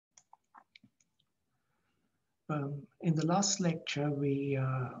In the last lecture, we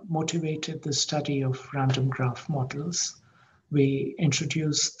motivated the study of random graph models. We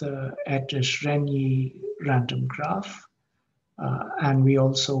introduced the Erdos-Renyi random graph, and we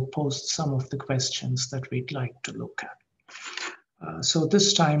also posed some of the questions that we'd like to look at. So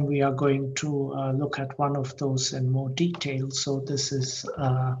this time we are going to look at one of those in more detail. So this is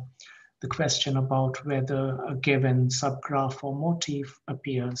the question about whether a given subgraph or motif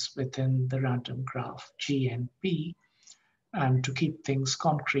appears within the random graph G and P. And to keep things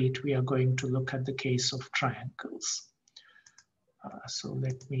concrete, we are going to look at the case of triangles. So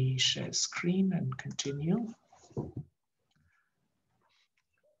let me share screen and continue.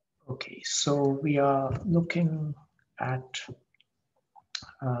 Okay, so we are looking at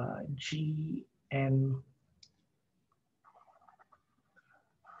G and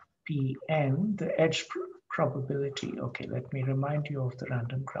Pn, the edge probability. Okay, let me remind you of the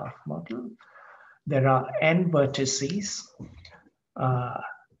random graph model. There are n vertices.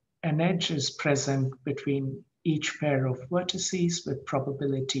 An edge is present between each pair of vertices with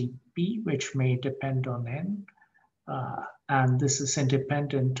probability p, which may depend on n. And this is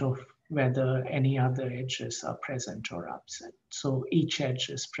independent of whether any other edges are present or absent. So each edge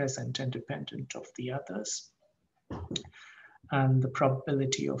is present independent of the others. And the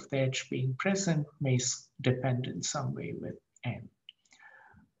probability of the edge being present may depend in some way with n.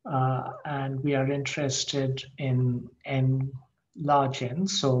 And we are interested in n large n.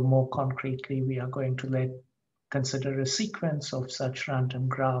 So more concretely, we are going to consider a sequence of such random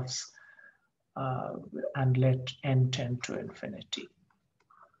graphs and let n tend to infinity.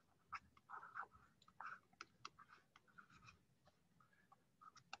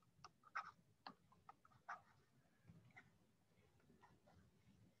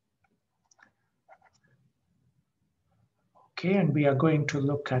 Okay, and we are going to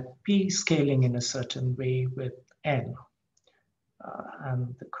look at P scaling in a certain way with n.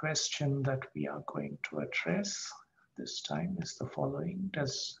 And the question that we are going to address this time is the following: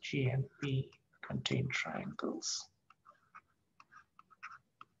 does G and P contain triangles?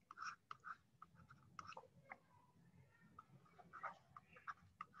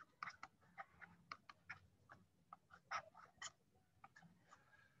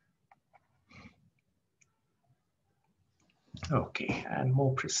 Okay, and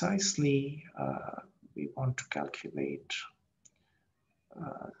more precisely, we want to calculate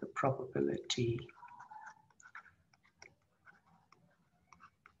the probability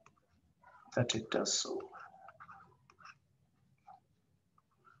that it does so.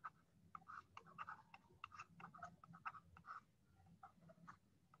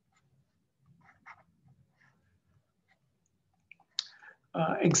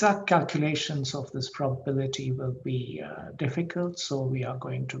 Exact calculations of this probability will be difficult, so we are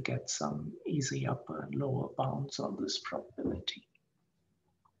going to get some easy upper and lower bounds on this probability.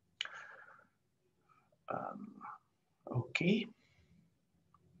 Okay.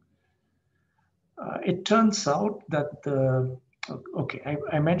 It turns out that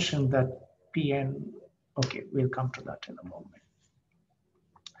I mentioned that Pn, okay, we'll come to that in a moment.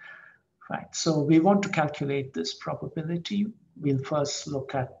 Right, so we want to calculate this probability. We'll first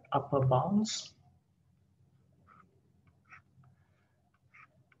look at upper bounds.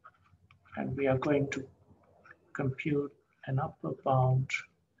 And we are going to compute an upper bound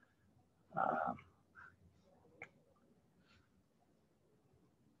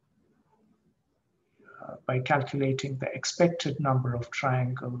by calculating the expected number of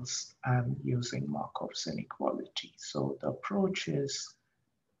triangles and using Markov's inequality. So the approach is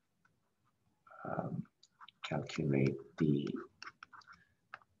calculate the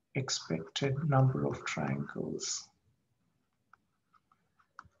expected number of triangles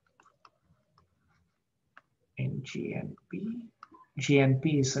in G and P. G and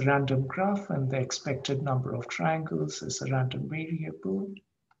P is a random graph, and the expected number of triangles is a random variable.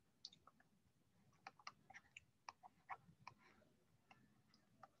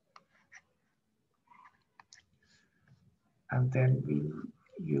 And then we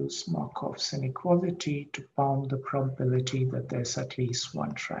use Markov's inequality to bound the probability that there's at least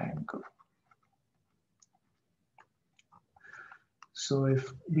one triangle. So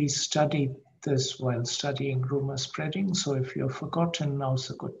if we studied this while studying rumor spreading, so if you've forgotten, now's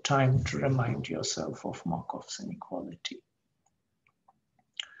a good time to remind yourself of Markov's inequality.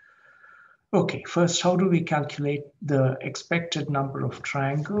 Okay, first, how do we calculate the expected number of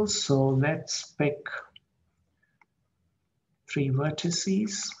triangles? So let's pick 3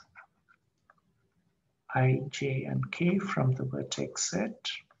 vertices, I, j, and k from the vertex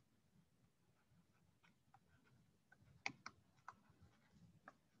set.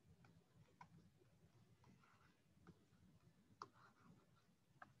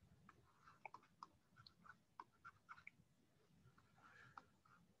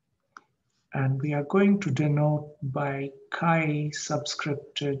 And we are going to denote by chi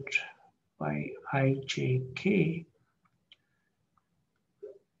subscripted by ijk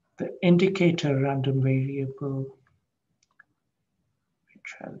the indicator random variable,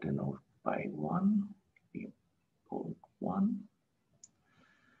 which I'll denote by 1, we put 1.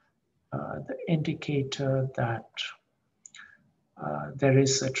 The indicator that there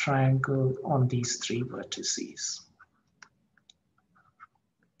is a triangle on these 3 vertices.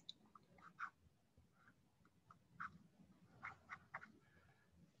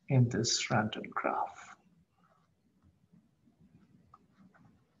 In this random graph.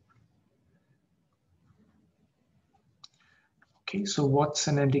 Okay, so what's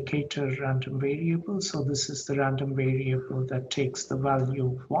an indicator random variable? So this is the random variable that takes the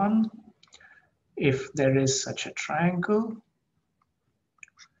value 1 if there is such a triangle,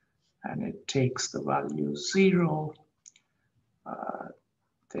 and it takes the value 0,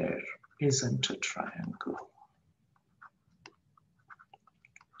 there isn't a triangle.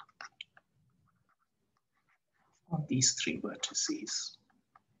 On these 3 vertices.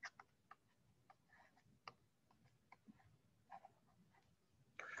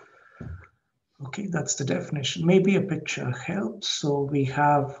 Okay, that's the definition. Maybe a picture helps. So we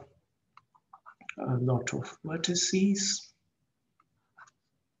have a lot of vertices.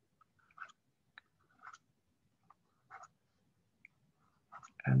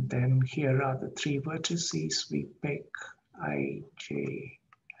 And then here are the 3 vertices. We pick I, J,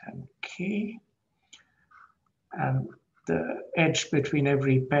 and K. And the edge between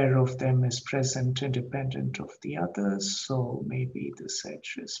every pair of them is present independent of the others. So maybe this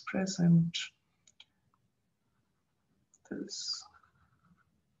edge is present. This.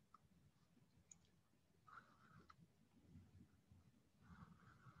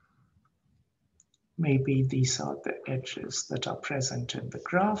 Maybe these are the edges that are present in the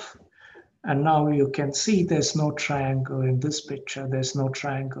graph. And now you can see there's no triangle in this picture. There's no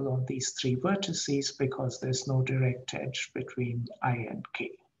triangle on these 3 vertices because there's no direct edge between I and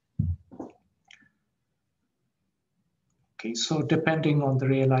K. Okay, so depending on the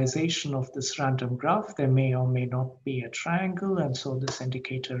realization of this random graph, there may or may not be a triangle. And so this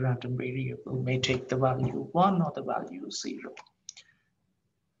indicator random variable may take the value 1 or the value 0.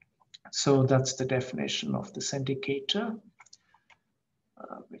 So that's the definition of this indicator.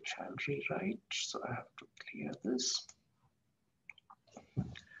 Which I'll rewrite, so I have to clear this.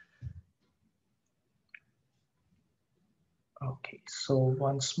 Okay, so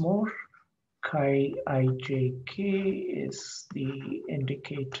once more, chi ijk is the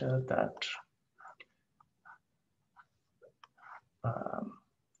indicator that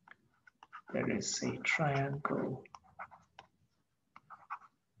there is a triangle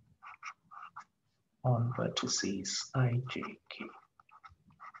on vertices ijk.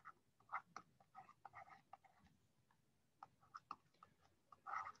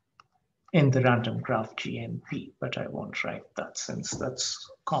 In the random graph GNP, but I won't write that since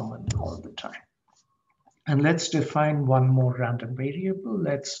that's common all the time. And let's define one more random variable.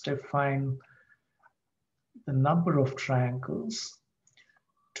 Let's define the number of triangles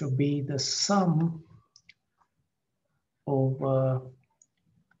to be the sum over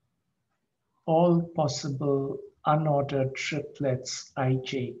all possible unordered triplets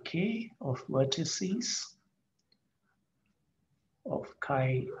ijk of vertices of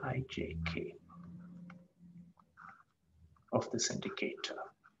chi ijk of this indicator.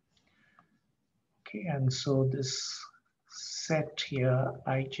 Okay, and so this set here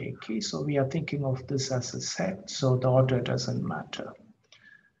ijk, so we are thinking of this as a set, so the order doesn't matter.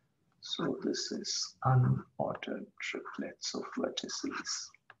 So this is unordered triplets of vertices.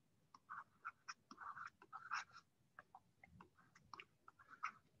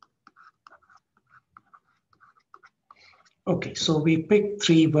 Okay, so we pick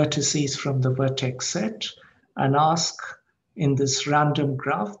 3 vertices from the vertex set and ask in this random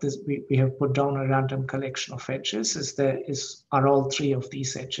graph, we have put down a random collection of edges. Are all 3 of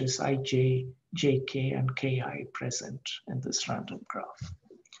these edges, ij, jk, and ki present in this random graph?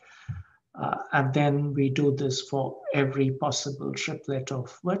 And then we do this for every possible triplet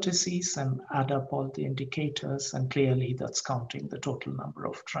of vertices and add up all the indicators, and clearly that's counting the total number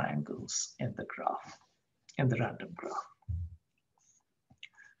of triangles in the graph, in the random graph.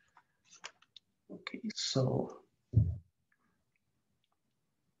 Okay, so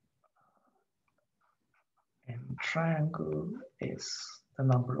n triangle is the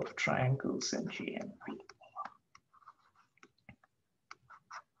number of triangles in GNP.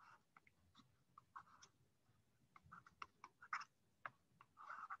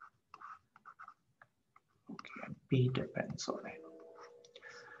 Okay, and P depends on it.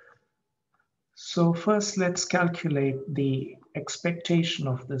 So first, let's calculate the expectation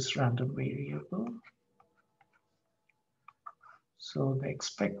of this random variable. So the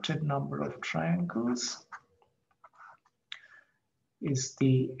expected number of triangles is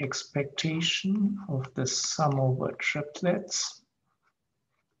the expectation of the sum over triplets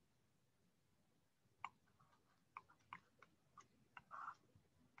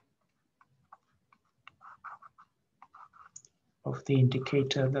of the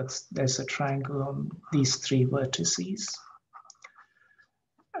indicator there's a triangle on these three vertices.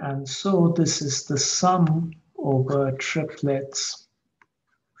 And so this is the sum over triplets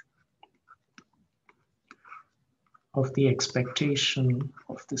of the expectation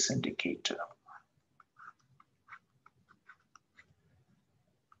of this indicator.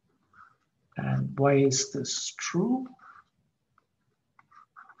 And why is this true?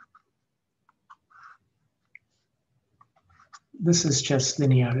 This is just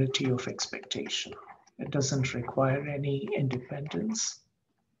linearity of expectation. It doesn't require any independence.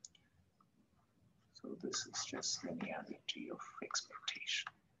 So this is just linearity of expectation.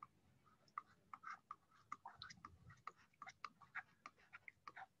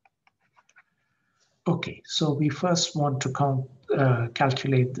 Okay, so we first want to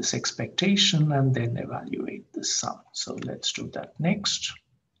calculate this expectation and then evaluate the sum. So let's do that next.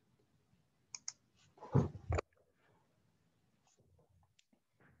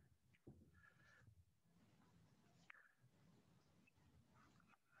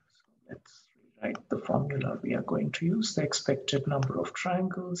 Let's rewrite the formula we are going to use. The expected number of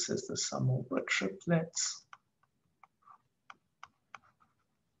triangles is the sum over triplets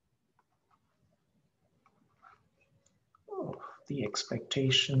of the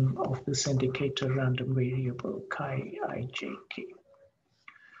expectation of this indicator random variable chi ijk.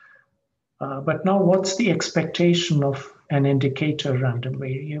 But now what's the expectation of an indicator random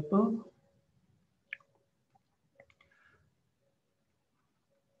variable?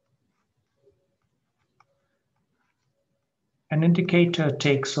 An indicator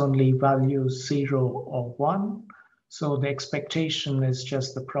takes only values 0 or 1. So the expectation is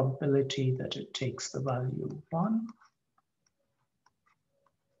just the probability that it takes the value 1.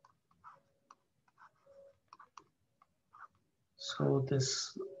 So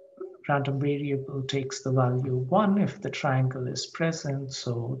this random variable takes the value 1 if the triangle is present.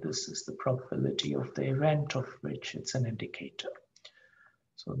 So this is the probability of the event of which it's an indicator.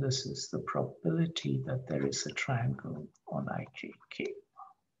 So this is the probability that there is a triangle on ijk.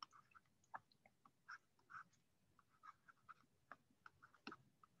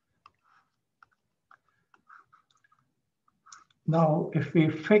 Now, if we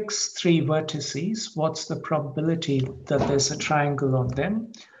fix three vertices, what's the probability that there's a triangle on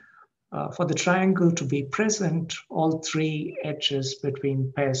them? For the triangle to be present, all three edges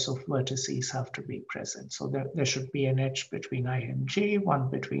between pairs of vertices have to be present. So there should be an edge between I and j, one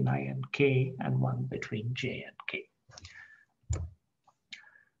between I and k, and one between j and k.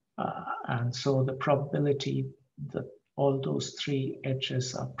 And so the probability that all those three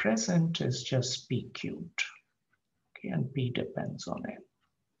edges are present is just p cubed. Okay, and p depends on n.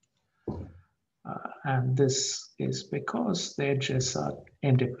 And this is because the edges are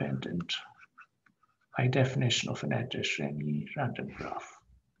independent by definition of an Erdos-Renyi random graph.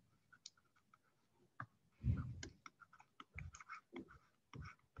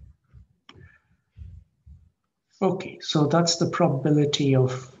 Okay, so that's the probability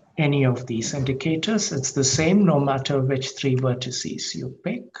of any of these indicators. It's the same no matter which three vertices you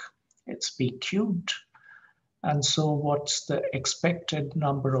pick. It's p cubed. And so what's the expected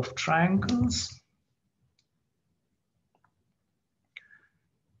number of triangles?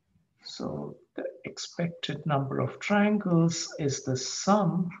 So the expected number of triangles is the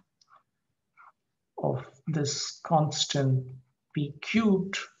sum of this constant p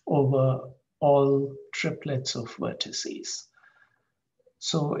cubed over all triplets of vertices.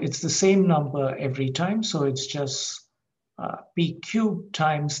 So it's the same number every time. So it's just p cubed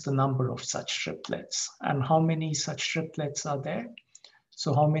times the number of such triplets. And how many such triplets are there?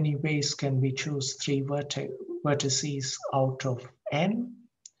 So how many ways can we choose three vertices out of n?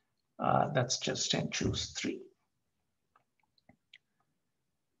 That's just n choose 3.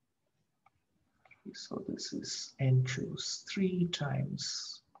 Okay, so this is n choose 3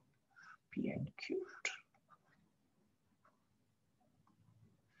 times pn cubed.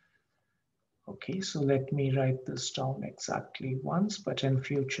 Okay, so let me write this down exactly once, but in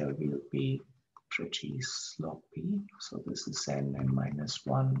future we'll be pretty sloppy. So this is n minus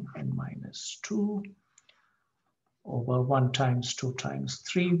 1, n minus 2 over 1 times 2 times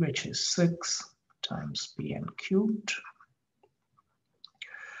 3, which is 6 times pn cubed.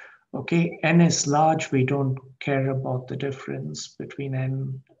 Okay, n is large. We don't care about the difference between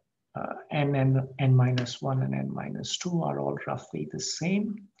n and n minus 1 and n minus 2 are all roughly the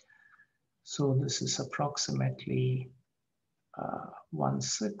same. So this is approximately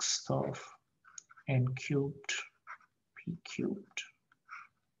 1/6 of n cubed p cubed.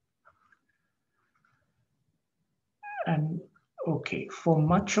 And okay, for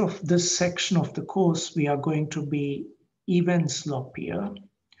much of this section of the course, we are going to be even sloppier.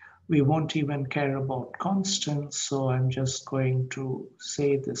 We won't even care about constants, so I'm just going to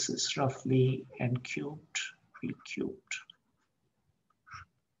say this is roughly n cubed p cubed.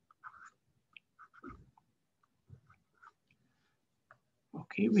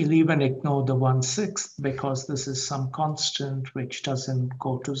 Okay, we'll even ignore the 1/6 because this is some constant which doesn't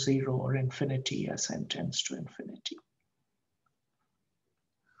go to 0 or infinity as n tends to infinity.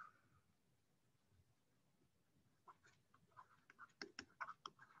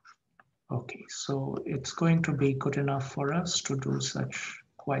 Okay, so it's going to be good enough for us to do such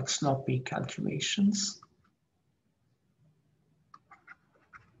quite sloppy calculations.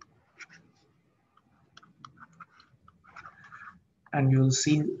 And you'll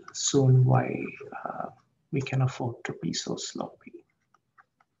see soon why we can afford to be so sloppy.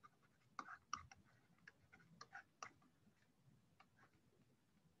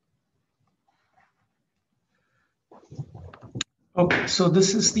 Okay, so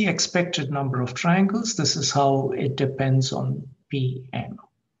this is the expected number of triangles. This is how it depends on Pn.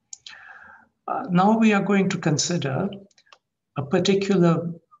 Now we are going to consider a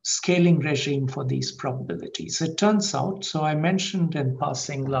particular scaling regime for these probabilities. It turns out, so I mentioned in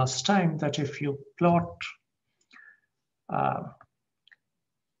passing last time that if you plot the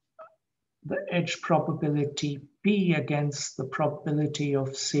edge probability P against the probability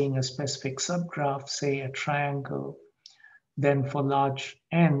of seeing a specific subgraph, say a triangle, then for large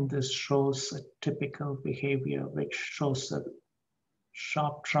n, this shows a typical behavior which shows a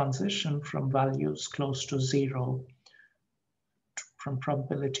sharp transition from values close to 0, from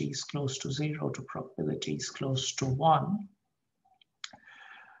probabilities close to 0 to probabilities close to 1.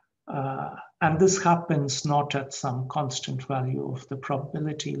 And this happens not at some constant value of the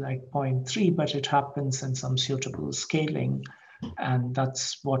probability like 0.3, but it happens in some suitable scaling. And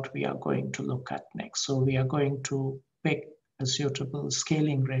that's what we are going to look at next. So we are going to pick a suitable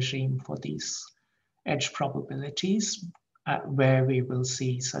scaling regime for these edge probabilities where we will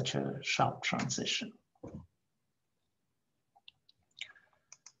see such a sharp transition.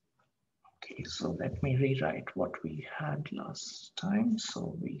 Okay, so let me rewrite what we had last time.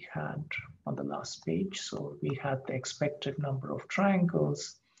 So we had on the last page, so we had the expected number of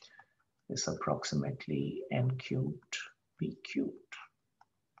triangles is approximately n cubed p cubed.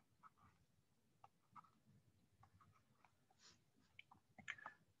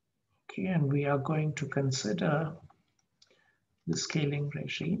 Okay, and we are going to consider the scaling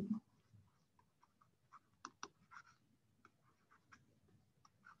regime.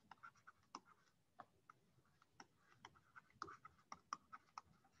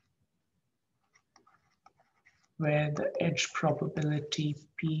 Where the edge probability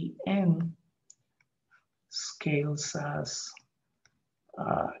Pn scales as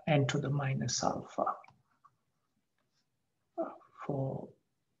n to the minus alpha for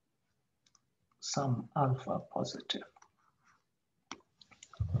some alpha positive.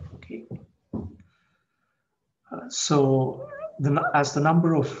 Okay. So as the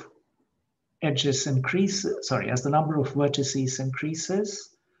number of edges increases, as the number of vertices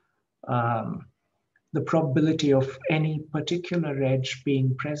increases, the probability of any particular edge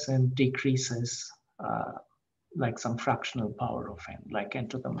being present decreases like some fractional power of n, like n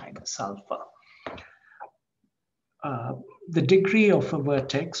to the minus alpha. The degree of a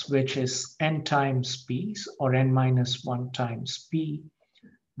vertex, which is n times p, or n minus 1 times p,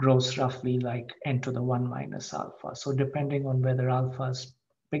 grows roughly like n to the 1 minus alpha. So depending on whether alpha is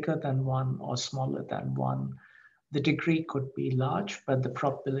bigger than 1 or smaller than 1, the degree could be large, but the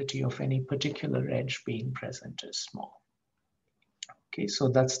probability of any particular edge being present is small. Okay, so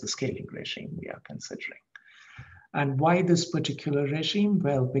that's the scaling regime we are considering. And why this particular regime?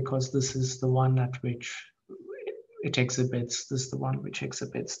 Well, because this is the one at which it exhibits, this is the one which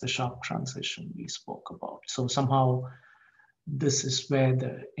exhibits the sharp transition we spoke about. So somehow this is where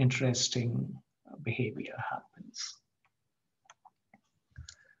the interesting behavior happens.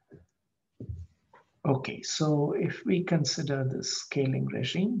 Okay, so if we consider the scaling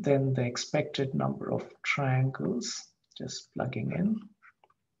regime, then the expected number of triangles, just plugging in,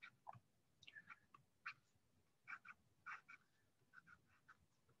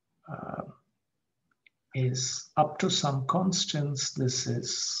 is up to some constants. This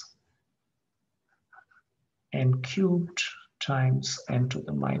is n cubed times n to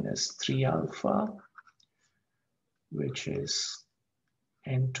the minus 3 alpha, which is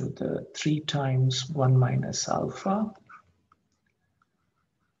n to the 3 times 1 minus alpha.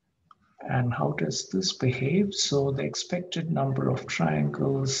 And how does this behave? So the expected number of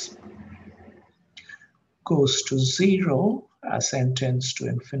triangles goes to 0 as n tends to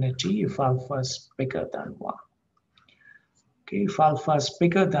infinity if alpha is bigger than 1. Okay, if alpha is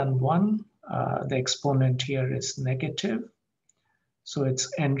bigger than 1, the exponent here is negative. So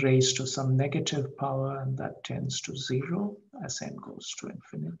it's n raised to some negative power, and that tends to 0 as n goes to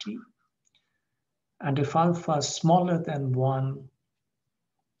infinity. And if alpha is smaller than 1,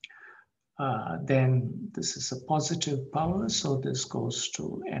 then this is a positive power, so this goes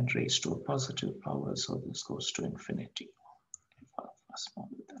to n raised to a positive power, so this goes to infinity if alpha is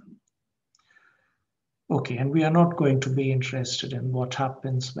smaller than 1. Okay, and we are not going to be interested in what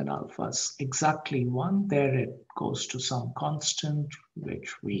happens when alpha is exactly 1. There it goes to some constant,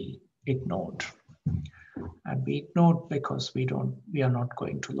 which we ignored. And we ignored because we are not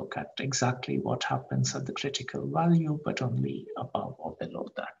going to look at exactly what happens at the critical value, but only above or below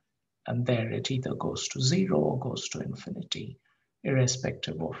that. And there it either goes to 0 or goes to infinity,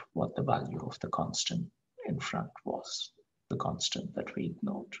 irrespective of what the value of the constant in front was, the constant that we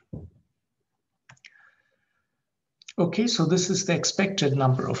ignored. Okay, so this is the expected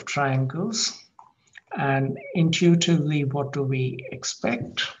number of triangles. And intuitively, what do we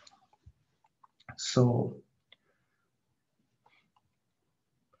expect? So,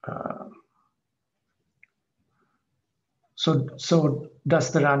 so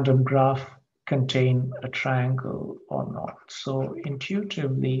does the random graph contain a triangle or not? So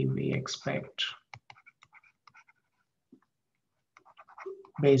intuitively, we expect,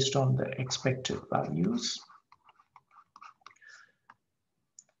 based on the expected values,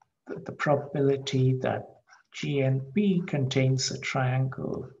 that the probability that G and P contains a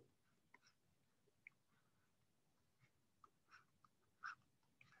triangle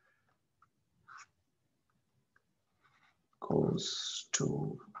goes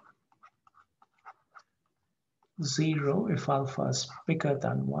to 0 if alpha is bigger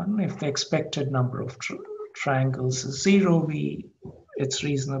than 1. If the expected number of triangles is 0, it's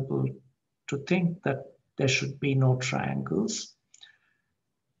reasonable to think that there should be no triangles.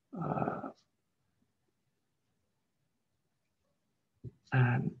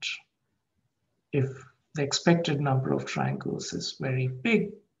 And if the expected number of triangles is very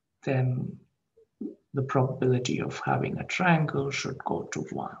big, then the probability of having a triangle should go to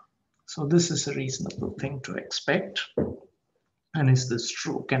 1. So this is a reasonable thing to expect. And is this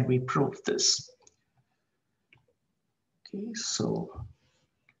true? Can we prove this? Okay, so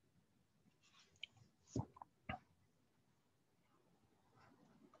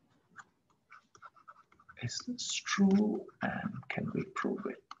is this true, and can we prove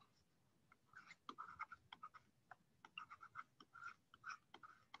it?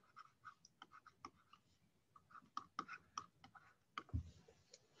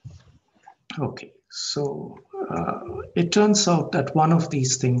 Okay, so it turns out that one of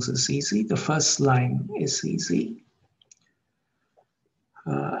these things is easy. The first line is easy,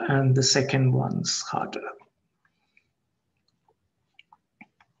 and the second one's harder.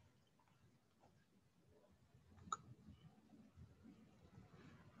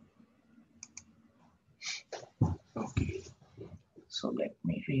 Okay, so let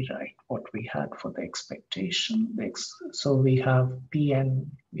me rewrite what we had for the expectation. So we have Pn,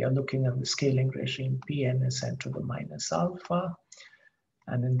 we are looking at the scaling regime, Pn is n to the minus alpha.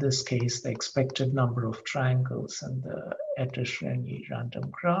 And in this case, the expected number of triangles in the Erdos-Renyi random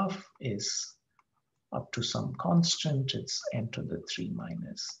graph is up to some constant. It's n to the 3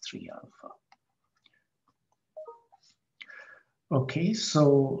 minus 3 alpha. Okay,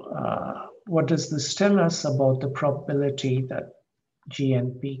 so what does this tell us about the probability that G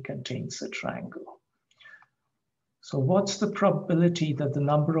and P contains a triangle? So what's the probability that the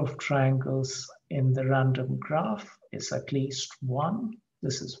number of triangles in the random graph is at least 1?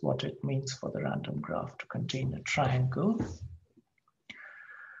 This is what it means for the random graph to contain a triangle.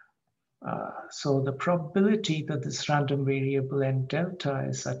 So the probability that this random variable n delta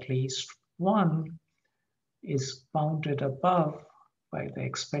is at least 1 is bounded above by the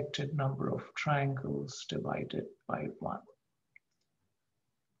expected number of triangles divided by 1.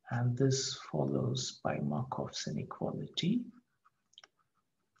 And this follows by Markov's inequality,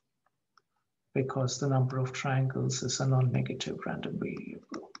 because the number of triangles is a non-negative random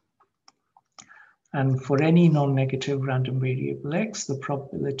variable. And for any non-negative random variable x, the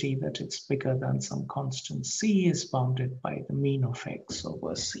probability that it's bigger than some constant c is bounded by the mean of x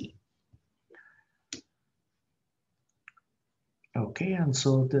over c. Okay, and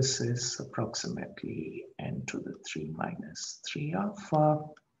so this is approximately n to the 3 minus 3 alpha.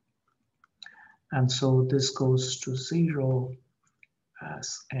 And so this goes to 0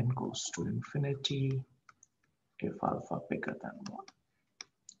 as n goes to infinity if alpha bigger than 1.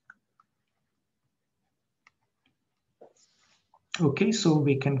 Okay, so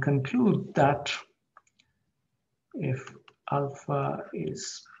we can conclude that if alpha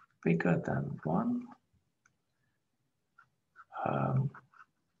is bigger than 1,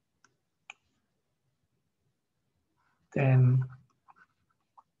 then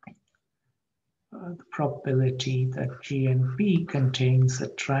the probability that G and P contains a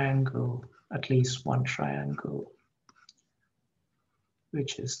triangle, at least one triangle,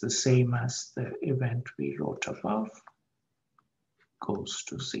 which is the same as the event we wrote above, goes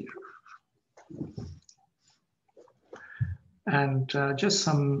to 0. And just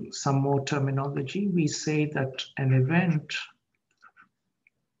some more terminology. We say that an event,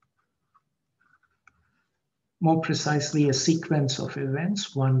 more precisely a sequence of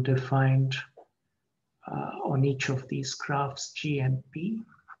events, one defined on each of these graphs G and P.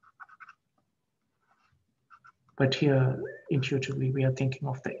 But here, intuitively, we are thinking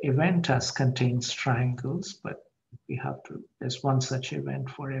of the event as contains triangles, but we have to, there's one such event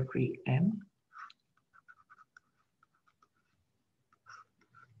for every n.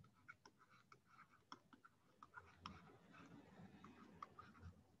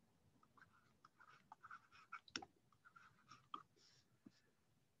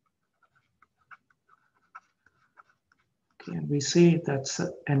 Okay, and we say that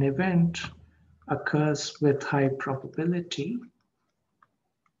an event occurs with high probability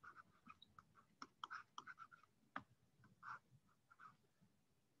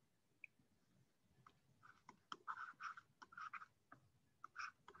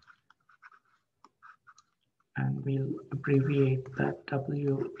and we'll abbreviate that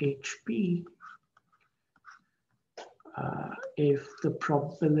WHP if the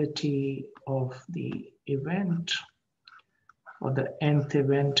probability of the event or the nth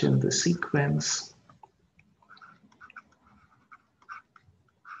event in the sequence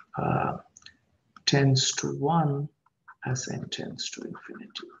tends to 1 as n tends to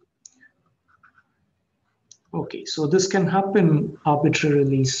infinity. Okay, so this can happen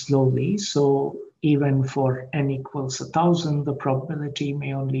arbitrarily slowly. So even for n equals 1,000, the probability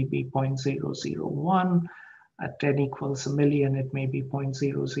may only be 0.001. At n equals 1,000,000, it may be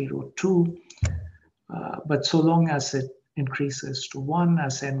 0.002. But so long as it increases to 1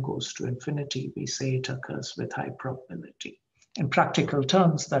 as n goes to infinity, we say it occurs with high probability. In practical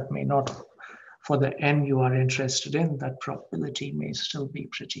terms, that may not, for the n you are interested in, that probability may still be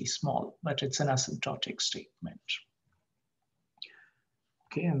pretty small, but it's an asymptotic statement.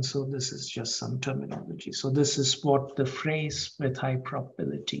 Okay, and so this is just some terminology. So this is what the phrase with high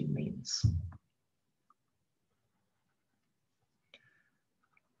probability means.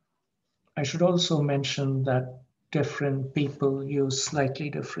 I should also mention that different people use slightly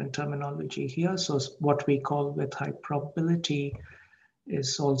different terminology here. So what we call with high probability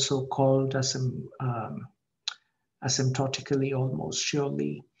is also called asymptotically almost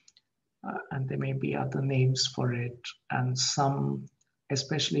surely, and there may be other names for it. And some,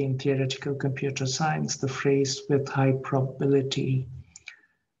 especially in theoretical computer science, the phrase with high probability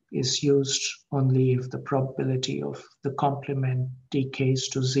is used only if the probability of the complement decays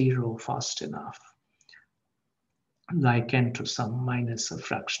to 0 fast enough, like n to some minus a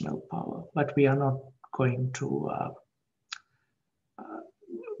fractional power. But we are not going to,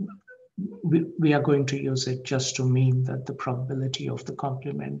 we are going to use it just to mean that the probability of the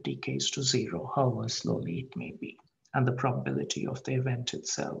complement decays to 0, however slowly it may be, and the probability of the event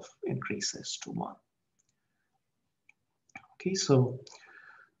itself increases to 1. Okay, so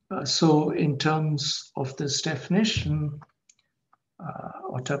in terms of this definition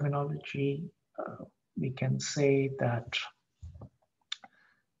or terminology, we can say that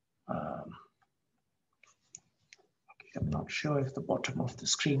I'm not sure if the bottom of the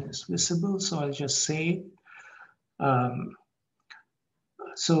screen is visible, so I'll just say,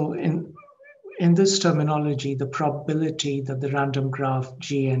 so in this terminology, the probability that the random graph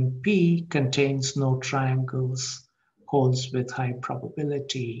G and P contains no triangles holds with high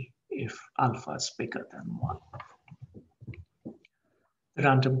probability if alpha is bigger than 1. The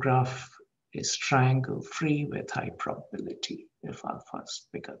random graph is triangle free with high probability if alpha is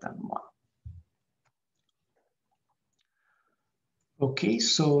bigger than 1. Okay,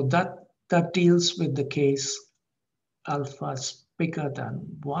 so that deals with the case alpha is bigger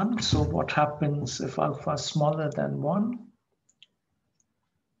than 1. So what happens if alpha is smaller than 1?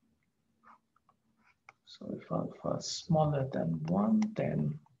 So So if alpha is smaller than 1,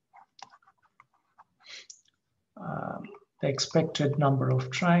 then the expected number of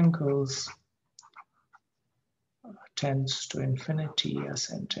triangles tends to infinity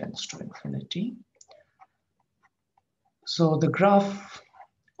as n tends to infinity. So the graph,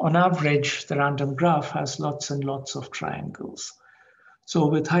 on average, the random graph has lots and lots of triangles. So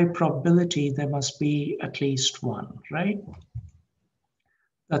with high probability, there must be at least one, right?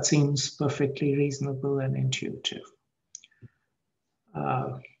 That seems perfectly reasonable and intuitive.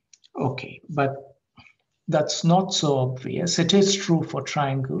 Okay, but that's not so obvious. It is true for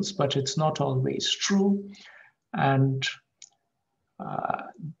triangles, but it's not always true. And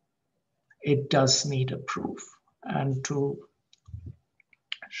it does need a proof. And to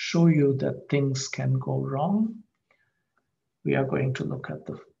show you that things can go wrong, we are going to look at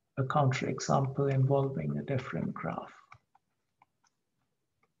a counterexample involving a different graph.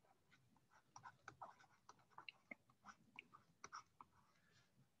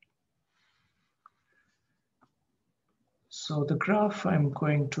 So the graph I'm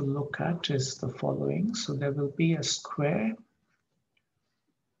going to look at is the following. So there will be a square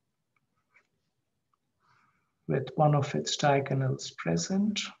with one of its diagonals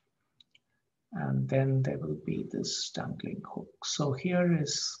present, and then there will be this dangling hook. So here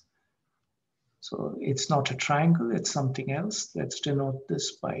is, so it's not a triangle, it's something else. Let's denote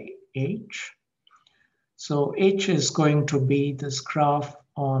this by H. So H is going to be this graph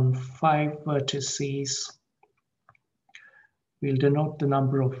on 5 vertices. We'll denote the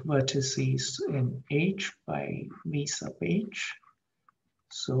number of vertices in H by V sub H.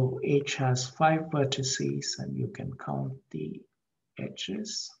 So H has 5 vertices, and you can count the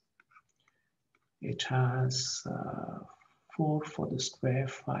edges. It has 4 for the square,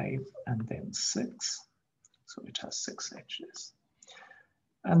 5, and then 6. So it has 6 edges.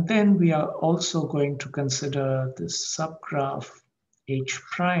 And then we are also going to consider this subgraph H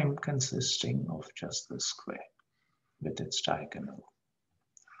prime consisting of just the square with its diagonal.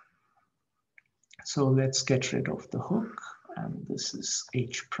 So let's get rid of the hook, and this is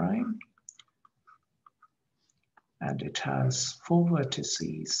H prime. And it has 4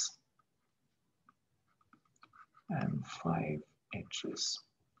 vertices and 5 edges.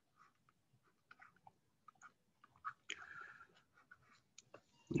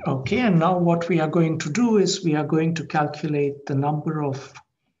 Okay, and now what we are going to do is we are going to calculate the number of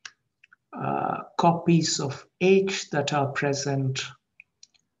copies of H that are present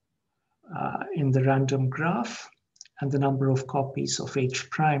in the random graph, and the number of copies of H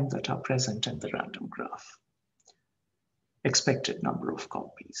prime that are present in the random graph. Expected number of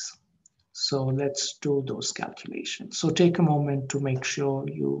copies. So let's do those calculations. So take a moment to make sure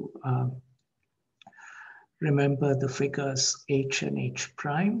you remember the figures H and H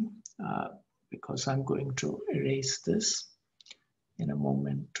prime, because I'm going to erase this in a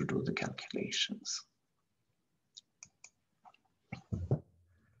moment to do the calculations.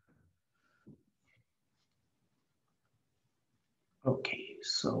 Okay,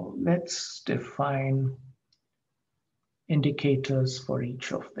 so let's define indicators for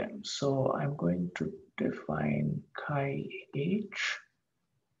each of them. So I'm going to define chi H.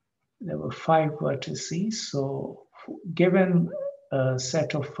 There were 5 vertices. So given a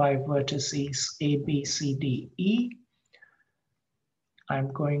set of 5 vertices A, B, C, D, E,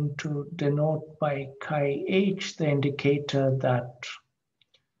 I'm going to denote by chi H the indicator that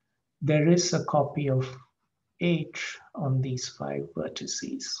there is a copy of H on these 5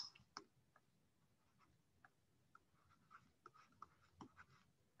 vertices.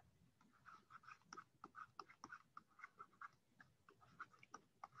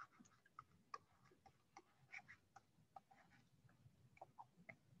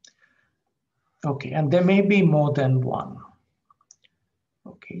 Okay, and there may be more than one.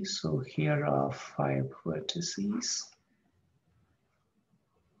 Okay, so here are 5 vertices.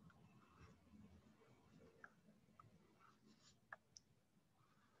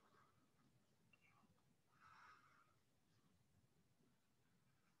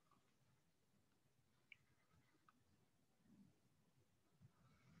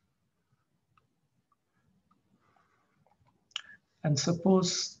 And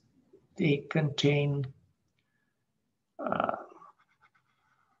suppose they contain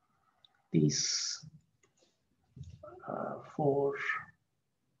these 4,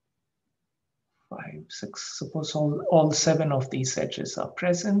 5, 6, suppose all 7 of these edges are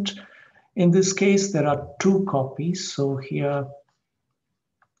present. In this case, there are 2 copies. So here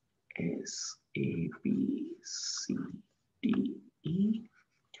is A, B, C, D, E.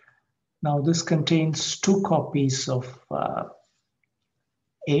 Now this contains 2 copies of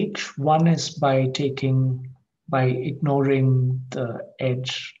H. One is by ignoring the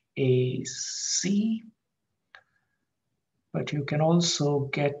edge AC, but you can also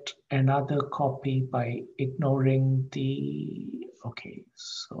get another copy by ignoring the, okay,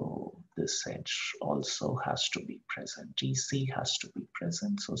 so this edge also has to be present. DC has to be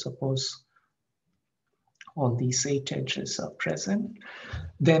present. So suppose all these 8 edges are present,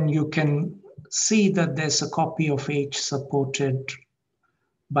 then you can see that there's a copy of H supported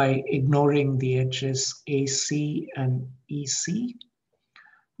by ignoring the edges AC and EC.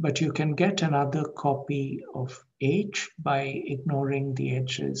 But you can get another copy of H by ignoring the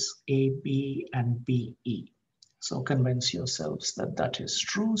edges AB and BE. So convince yourselves that that is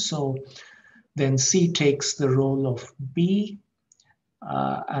true. So then C takes the role of B,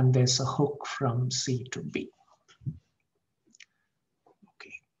 and there's a hook from C to B.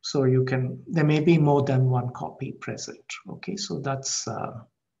 Okay, so you can, there may be more than one copy present. Okay, so that's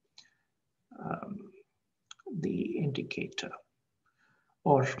the indicator.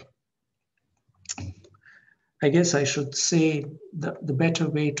 Or I guess I should say the better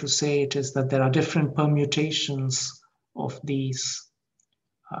way to say it is that there are different permutations of these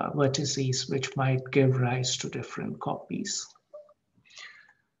vertices which might give rise to different copies.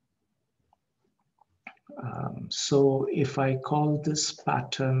 So if I call this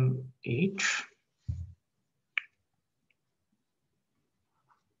pattern H,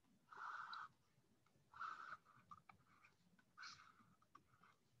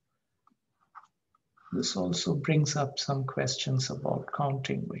 this also brings up some questions about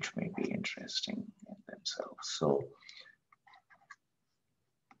counting, which may be interesting in themselves. So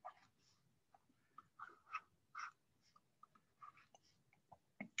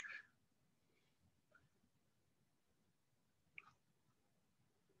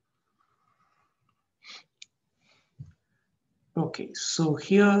okay, so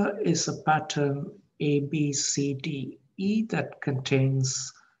here is a pattern A, B, C, D, E that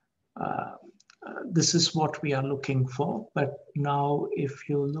contains, this is what we are looking for. But now if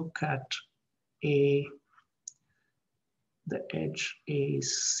you look at A, the edge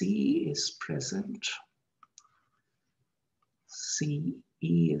AC is present, CE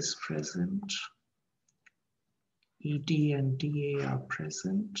is present, ED and DA are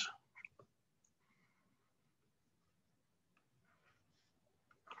present,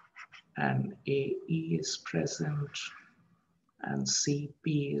 and AE is present, and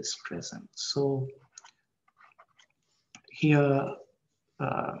CP is present. So here,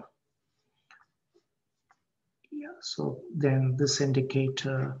 yeah, so then this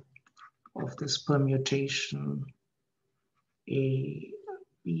indicator of this permutation A,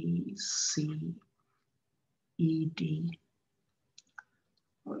 B, C, E, D,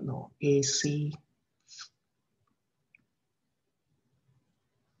 oh no, AC,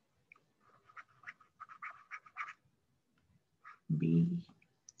 B,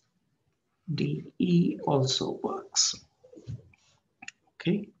 D, E also works.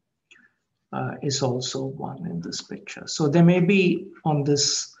 Okay, is also 1 in this picture. So there may be on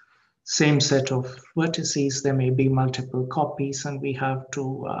this same set of vertices, there may be multiple copies, and we have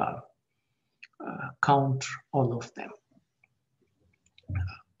to count all of them.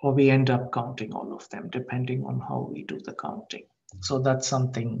 Or we end up counting all of them, depending on how we do the counting. So that's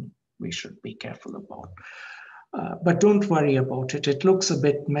something we should be careful about. But don't worry about it. It looks a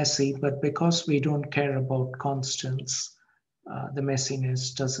bit messy, but because we don't care about constants, the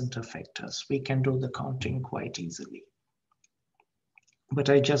messiness doesn't affect us. We can do the counting quite easily. But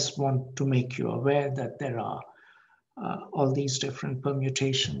I just want to make you aware that there are all these different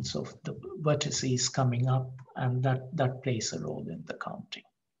permutations of the vertices coming up, and that plays a role in the counting.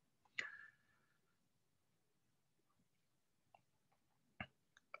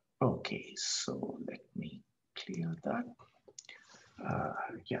 Okay, so let me clear that.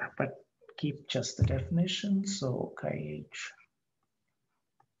 Yeah, but keep just the definition. So chi-H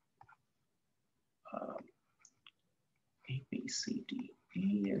A, B, C, D,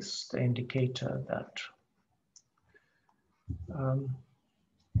 E is the indicator that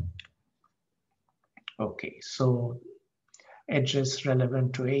okay, so edges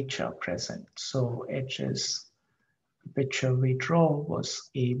relevant to H are present. So edges, the picture we draw was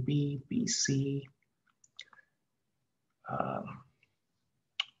A, B, B, C,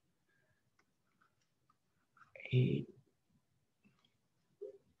 A,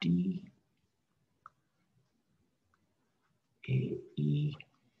 D, A, E.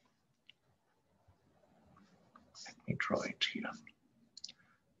 Let me draw it here.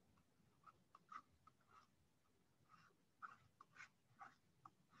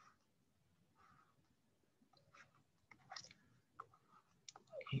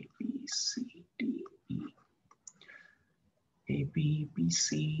 AB,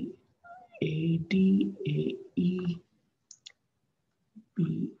 BC, AD, AE,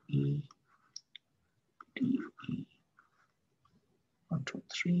 BE, DE. 1, 2,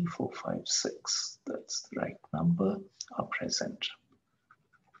 3, 4, 5, 6. That's the right number, are present.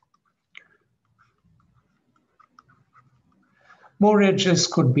 More edges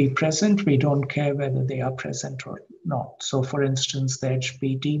could be present. We don't care whether they are present or not. So for instance, the edge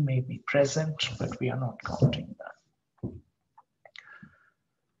BD may be present, but we are not counting that.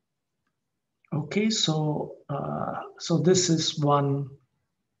 Okay, so this is one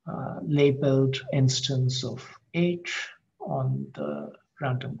labeled instance of H on the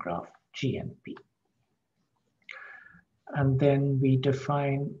random graph GNP. And then we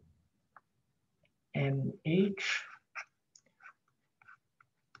define NH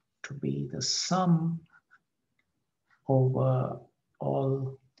to be the sum over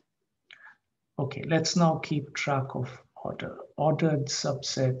all. Okay, let's now keep track of ordered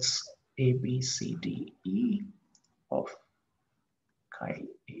subsets A, B, C, D, E of chi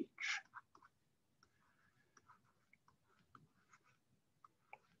H.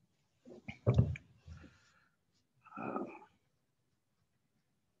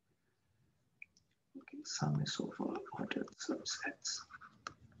 Okay, sum is over ordered subsets.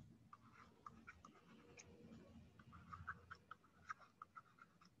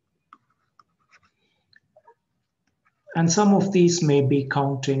 And some of these may be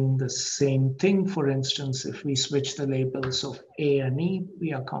counting the same thing. For instance, if we switch the labels of A and E,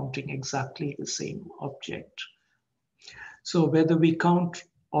 we are counting exactly the same object. So whether we count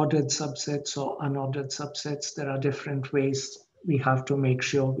ordered subsets or unordered subsets, there are different ways. We have to make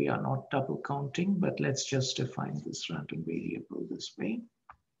sure we are not double counting, but let's just define this random variable this way.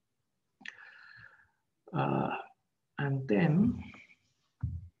 And then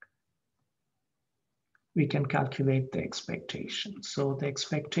we can calculate the expectation. So the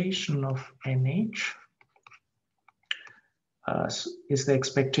expectation of NH is the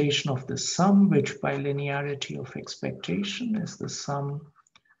expectation of the sum, which by linearity of expectation is the sum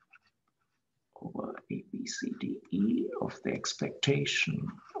over A, B, C, D, E of the expectation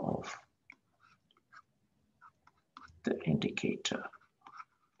of the indicator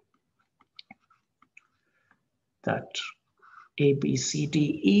that A, B, C,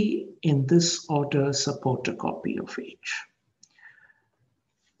 D, E in this order support a copy of H.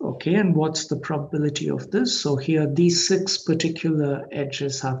 Okay, and what's the probability of this? So here, these 6 particular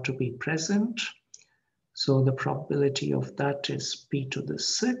edges have to be present. So the probability of that is P to the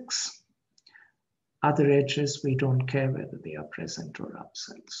 6. Other edges, we don't care whether they are present or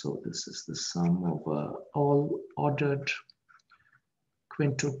absent. So this is the sum over all ordered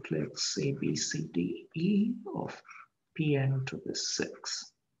quintuplets A, B, C, D, E of Pn to the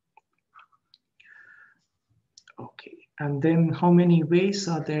 6. Okay, and then how many ways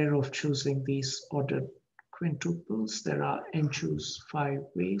are there of choosing these ordered quintuples? There are n choose 5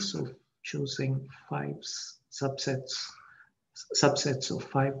 ways of choosing 5 subsets of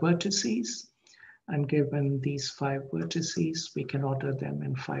 5 vertices. And given these 5 vertices, we can order them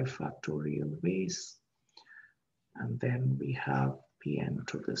in 5 factorial ways. And then we have Pn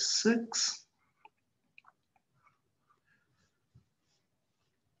to the 6.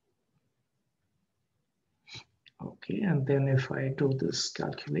 Okay, and then if I do this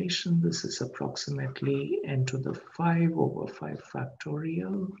calculation, this is approximately n to the 5 over 5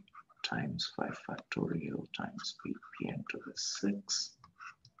 factorial times 5 factorial times Pn to the 6.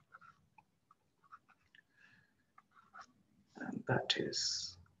 And that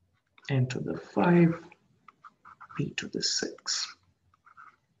is n to the 5, P to the 6.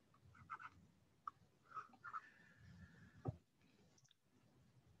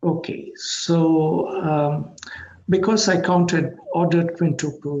 Okay, so because I counted ordered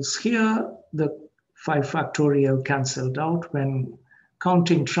quintuples here, the 5 factorial canceled out. When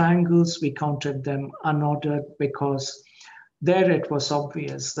counting triangles, we counted them unordered because there it was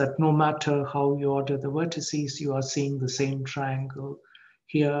obvious that no matter how you order the vertices, you are seeing the same triangle.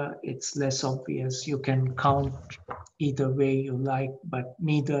 Here, it's less obvious. You can count either way you like, but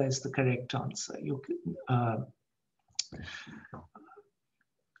neither is the correct answer.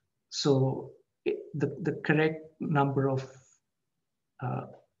 So the correct number of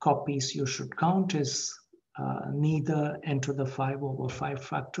copies you should count is neither n to the 5 over 5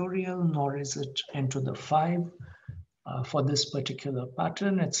 factorial, nor is it n to the 5. For this particular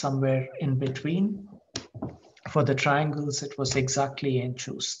pattern, it's somewhere in between. For the triangles, it was exactly n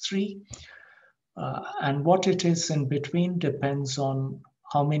choose 3. And what it is in between depends on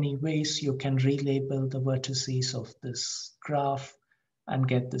how many ways you can relabel the vertices of this graph and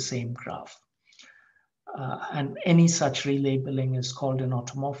get the same graph. And any such relabeling is called an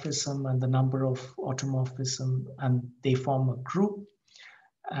automorphism, and the number of automorphism, and they form a group.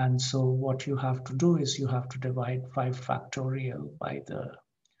 And so what you have to do is you have to divide 5 factorial by the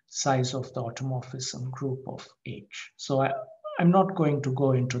size of the automorphism group of H. So I'm not going to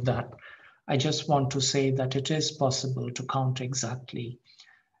go into that. I just want to say that it is possible to count exactly.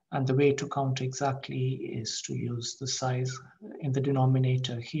 And the way to count exactly is to use the size in the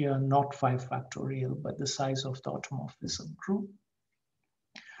denominator here, not 5 factorial, but the size of the automorphism group.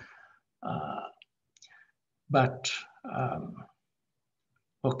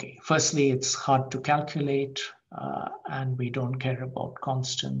 Okay, firstly, it's hard to calculate and we don't care about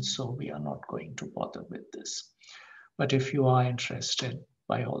constants, so we are not going to bother with this. But if you are interested,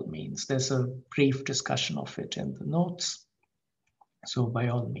 by all means, there's a brief discussion of it in the notes. So by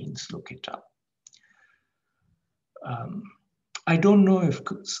all means, look it up. I don't know if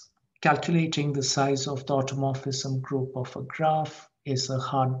calculating the size of the automorphism group of a graph is a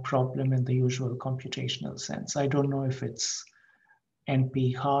hard problem in the usual computational sense. I don't know if it's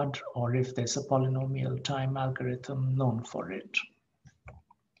NP hard or if there's a polynomial time algorithm known for it.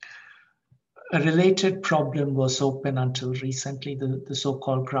 A related problem was open until recently. The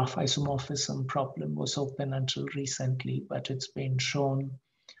so-called graph isomorphism problem was open until recently, but it's been shown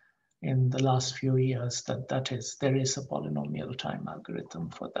in the last few years that there is a polynomial time algorithm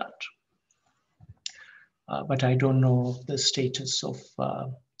for that. But I don't know the status of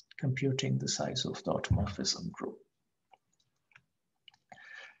computing the size of the automorphism group.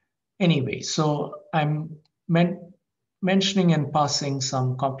 Anyway, so I'm mentioning in passing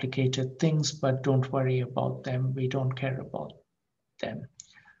some complicated things, but don't worry about them. We don't care about them.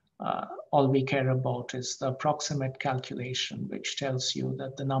 All we care about is the approximate calculation, which tells you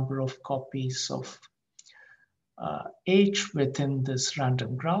that the number of copies of H within this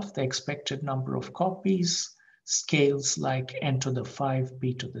random graph, the expected number of copies, scales like n to the 5,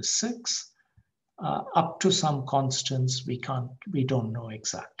 b to the 6, up to some constants we don't know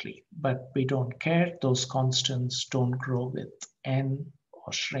exactly, but we don't care. Those constants don't grow with n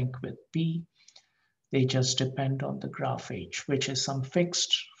or shrink with b. They just depend on the graph H, which is some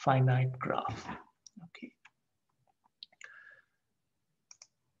fixed finite graph. Okay.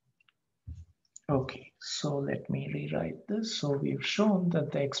 Okay, so let me rewrite this. So we've shown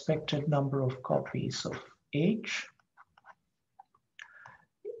that the expected number of copies of H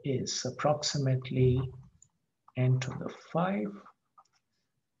is approximately n to the 5,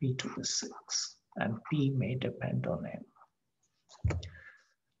 b to the 6, and p may depend on n.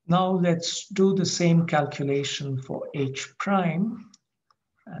 Now let's do the same calculation for H prime.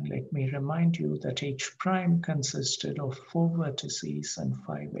 And let me remind you that H prime consisted of 4 vertices and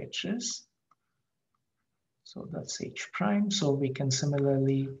 5 edges. So that's H prime. So we can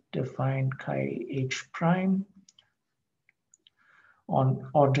similarly define chi H prime on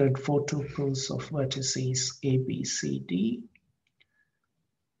ordered 4 tuples of vertices A, B, C, D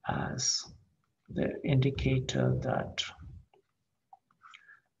as the indicator that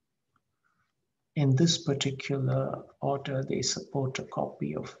in this particular order, they support a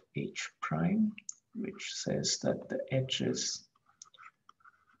copy of H prime, which says that the edges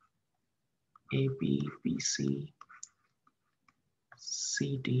AB, BC,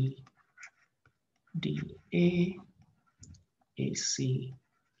 CD, DA, AC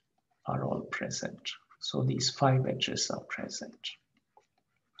are all present. So these 5 edges are present.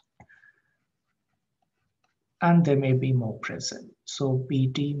 And there may be more present. So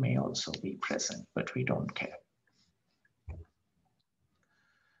BD may also be present, but we don't care.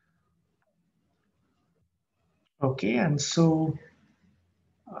 Okay, and so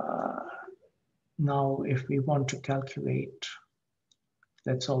now if we want to calculate,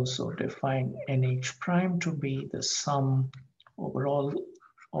 let's also define NH prime to be the sum over all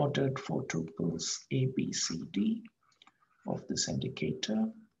ordered 4 tuples A, B, C, D of this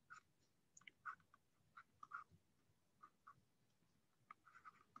indicator.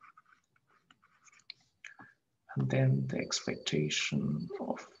 And then the expectation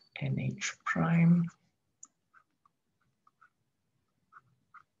of NH prime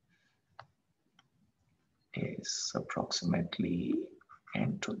is approximately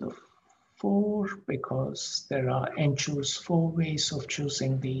n to the 4, because there are n choose 4 ways of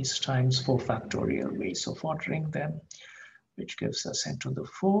choosing these times 4 factorial ways of ordering them, which gives us n to the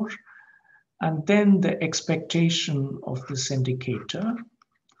 4. And then the expectation of this indicator,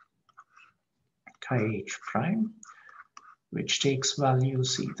 chi H prime, which takes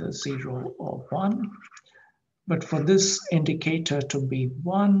values either 0 or 1. But for this indicator to be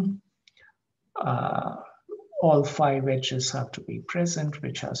 1, all 5 edges have to be present,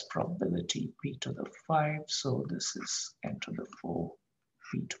 which has probability p to the 5. So this is n to the 4,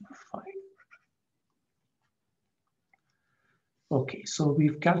 p to the 5. Okay, so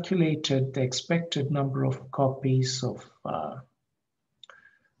we've calculated the expected number of copies of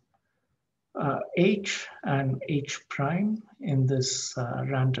H and H prime in this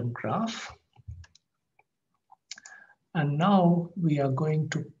random graph. And now we are going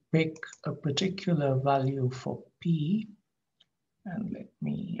to pick a particular value for P. And let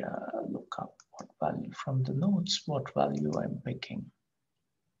me look up what value from the notes, what value I'm picking.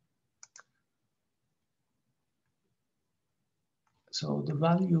 So the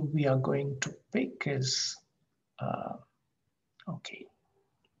value we are going to pick is, okay.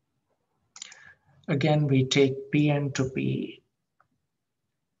 Again, we take Pn to be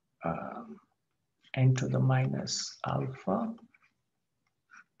n to the minus alpha.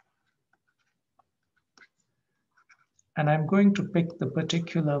 And I'm going to pick the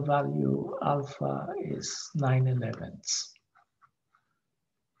particular value, alpha is 9/11.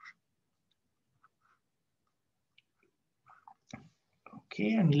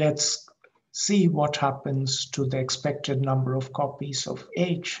 Okay, and let's see what happens to the expected number of copies of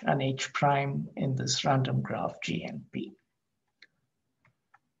H and H prime in this random graph G and P.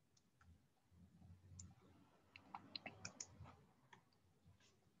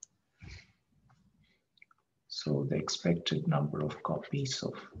 So the expected number of copies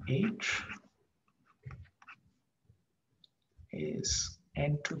of H is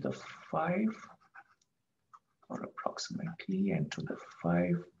n to the 5, or approximately n to the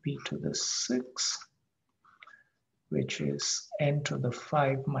 5, p to the 6, which is n to the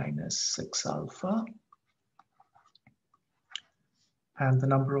 5 minus 6 alpha. And the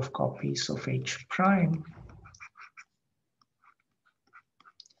number of copies of H prime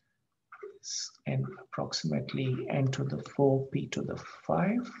is approximately n to the 4, p to the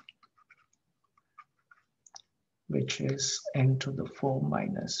 5, which is n to the 4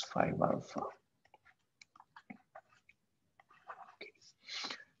 minus 5 alpha. Okay.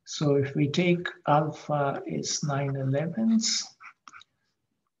 So if we take alpha is 9/11,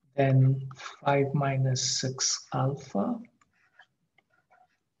 then 5 minus 6 alpha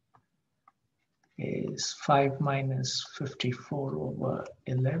is 5 minus 54 over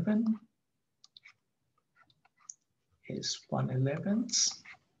 11 is 1/11.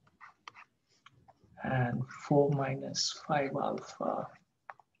 And 4 minus 5 alpha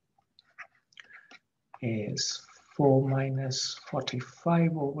is 4 minus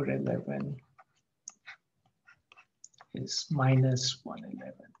 45 over 11 is minus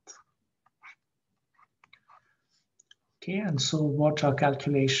 1/11. Okay, and so what our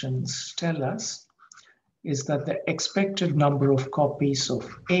calculations tell us is that the expected number of copies of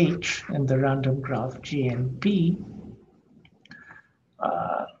H in the random graph G and P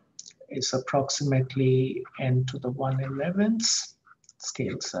is approximately n to the 1/11,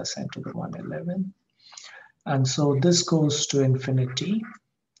 scales as n to the 1/11. And so this goes to infinity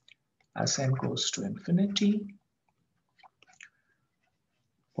as n goes to infinity,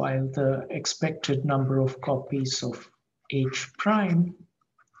 while the expected number of copies of H prime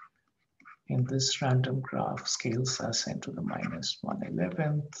in this random graph scales as n to the minus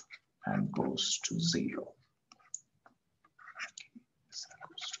 1/11 and goes to 0.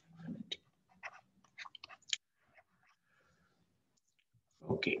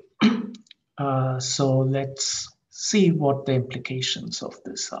 Okay, so let's see what the implications of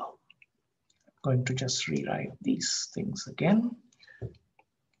this are. I'm going to just rewrite these things again.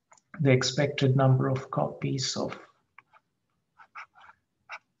 The expected number of copies of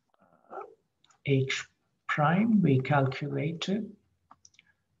H prime we calculated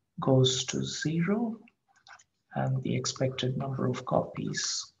goes to 0, and the expected number of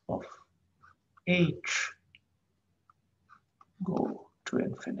copies of H go to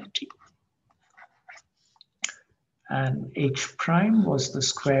infinity. And H prime was the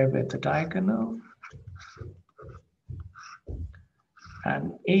square with the diagonal,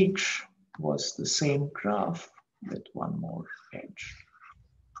 and H was the same graph with one more edge.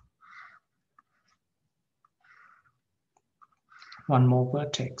 One more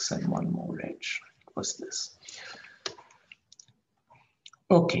vertex and one more edge was this.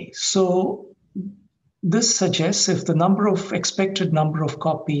 Okay, so this suggests if the expected number of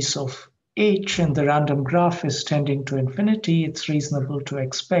copies of H in the random graph is tending to infinity, it's reasonable to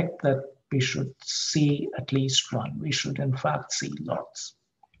expect that we should see at least one. We should in fact see lots.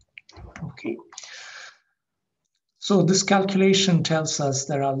 Okay. So this calculation tells us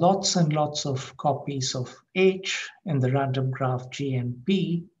there are lots and lots of copies of H in the random graph G and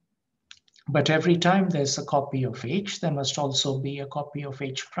P, But every time there's a copy of H, there must also be a copy of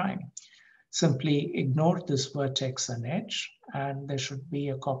H prime. Simply ignore this vertex and edge, and there should be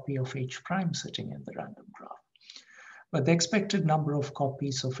a copy of H prime sitting in the random graph. But the expected number of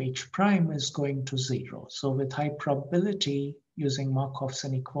copies of H prime is going to 0. So with high probability, using Markov's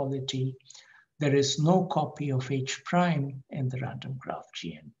inequality, there is no copy of H prime in the random graph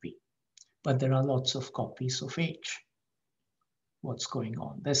GNP. But there are lots of copies of H. What's going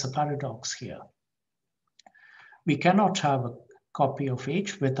on? There's a paradox here. We cannot have a copy of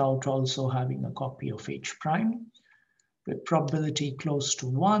H without also having a copy of H prime. With probability close to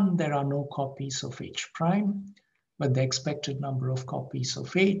 1, there are no copies of H prime, but the expected number of copies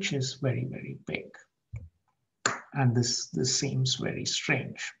of H is very, very big. And this seems very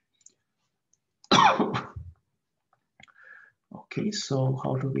strange. Okay, so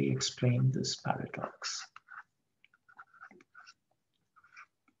how do we explain this paradox?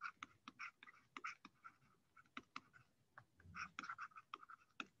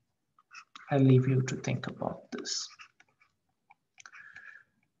 I'll leave you to think about this.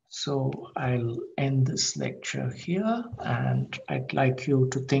 So I'll end this lecture here, and I'd like you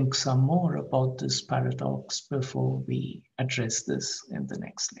to think some more about this paradox before we address this in the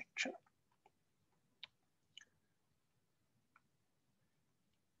next lecture.